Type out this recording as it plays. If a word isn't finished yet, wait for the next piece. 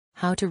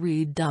How to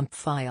read dump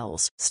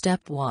files.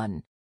 Step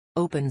 1.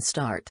 Open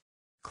Start.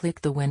 Click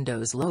the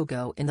Windows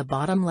logo in the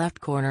bottom left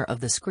corner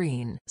of the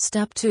screen.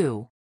 Step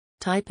 2.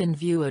 Type in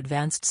View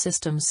Advanced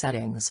System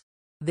Settings.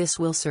 This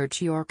will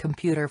search your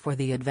computer for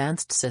the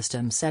Advanced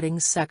System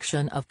Settings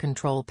section of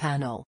Control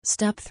Panel.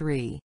 Step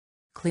 3.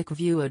 Click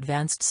View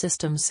Advanced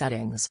System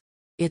Settings.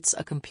 It's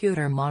a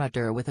computer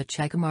monitor with a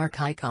checkmark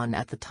icon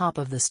at the top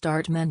of the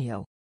Start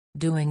menu.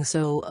 Doing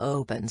so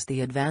opens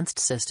the Advanced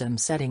System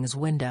Settings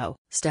window.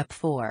 Step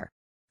 4.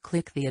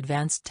 Click the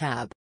Advanced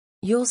tab.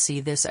 You'll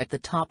see this at the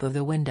top of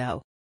the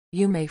window.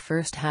 You may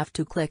first have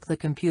to click the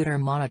computer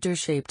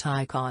monitor-shaped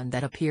icon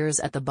that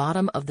appears at the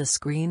bottom of the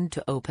screen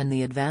to open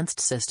the Advanced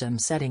System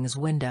Settings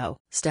window.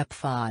 Step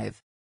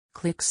 5.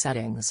 Click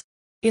Settings.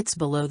 It's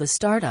below the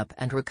Startup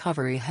and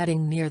Recovery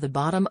heading near the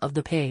bottom of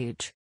the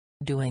page.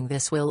 Doing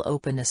this will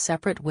open a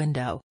separate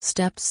window.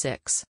 Step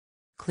 6.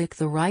 Click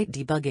the Write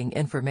Debugging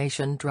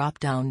Information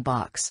drop-down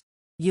box.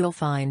 You'll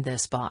find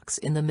this box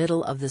in the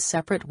middle of the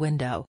separate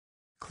window.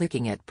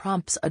 Clicking it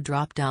prompts a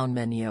drop-down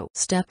menu.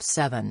 Step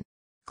 7.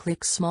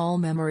 Click Small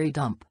Memory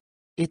Dump.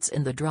 It's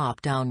in the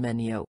drop-down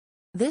menu.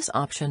 This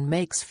option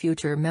makes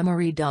future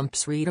memory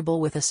dumps readable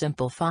with a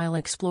simple file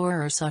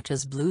explorer such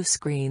as Blue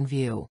Screen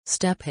View.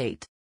 Step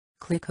 8.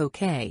 Click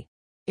OK.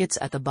 It's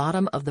at the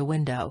bottom of the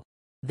window.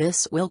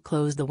 This will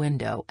close the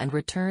window and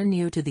return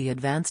you to the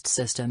Advanced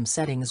System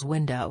Settings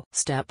window.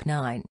 Step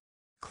 9.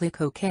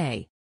 Click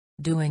OK.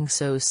 Doing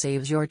so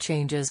saves your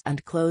changes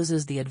and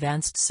closes the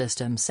Advanced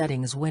System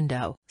Settings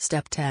window.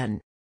 Step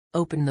 10.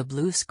 Open the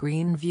Blue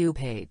Screen View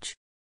page.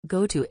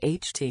 Go to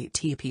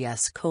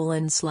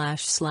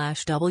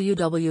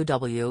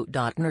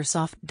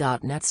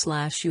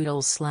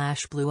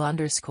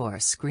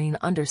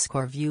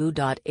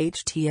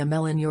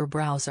in your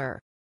browser.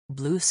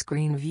 Blue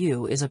Screen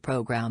View is a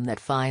program that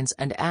finds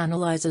and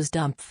analyzes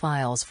dump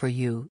files for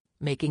you,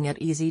 making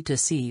it easy to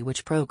see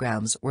which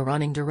programs were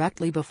running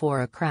directly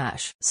before a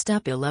crash.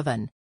 Step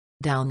 11.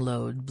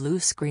 Download Blue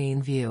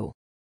Screen View.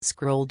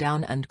 Scroll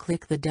down and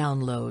click the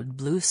Download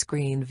Blue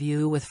Screen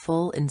View with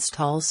full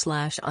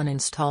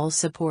install/uninstall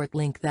support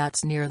link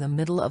that's near the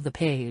middle of the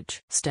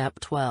page. Step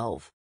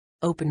 12.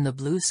 Open the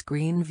Blue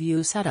Screen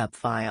View setup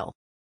file.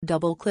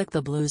 Double-click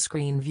the Blue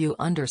Screen View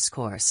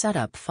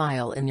 _setup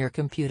file in your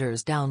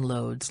computer's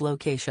downloads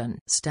location.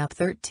 Step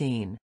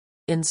 13.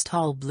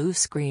 Install Blue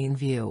Screen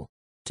View.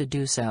 To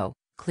do so,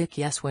 click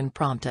Yes when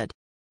prompted.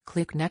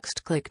 Click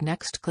Next, click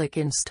Next, click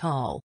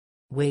Install.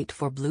 Wait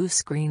for Blue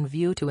Screen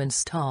View to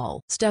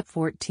install. Step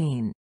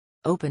 14.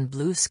 Open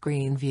Blue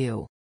Screen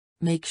View.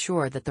 Make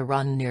sure that the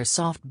Run Near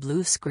Soft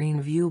Blue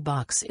Screen View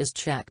box is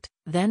checked,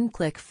 then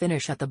click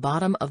Finish at the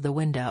bottom of the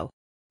window.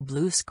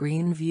 Blue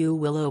Screen View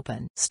will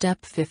open.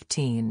 Step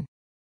 15.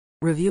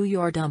 Review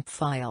your dump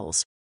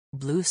files.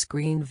 Blue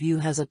Screen View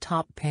has a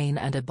top pane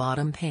and a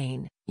bottom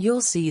pane.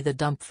 You'll see the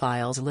dump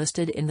files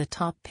listed in the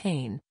top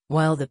pane,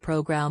 while the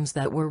programs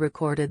that were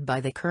recorded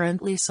by the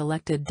currently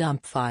selected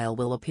dump file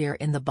will appear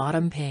in the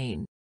bottom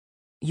pane.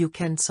 You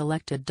can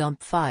select a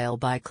dump file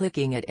by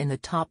clicking it in the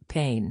top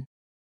pane.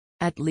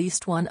 At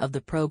least one of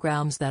the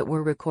programs that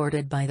were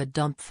recorded by the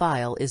dump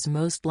file is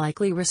most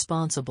likely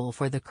responsible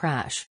for the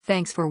crash.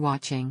 Thanks for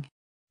watching.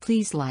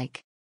 Please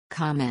like,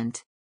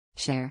 comment,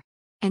 share,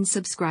 and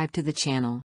subscribe to the channel.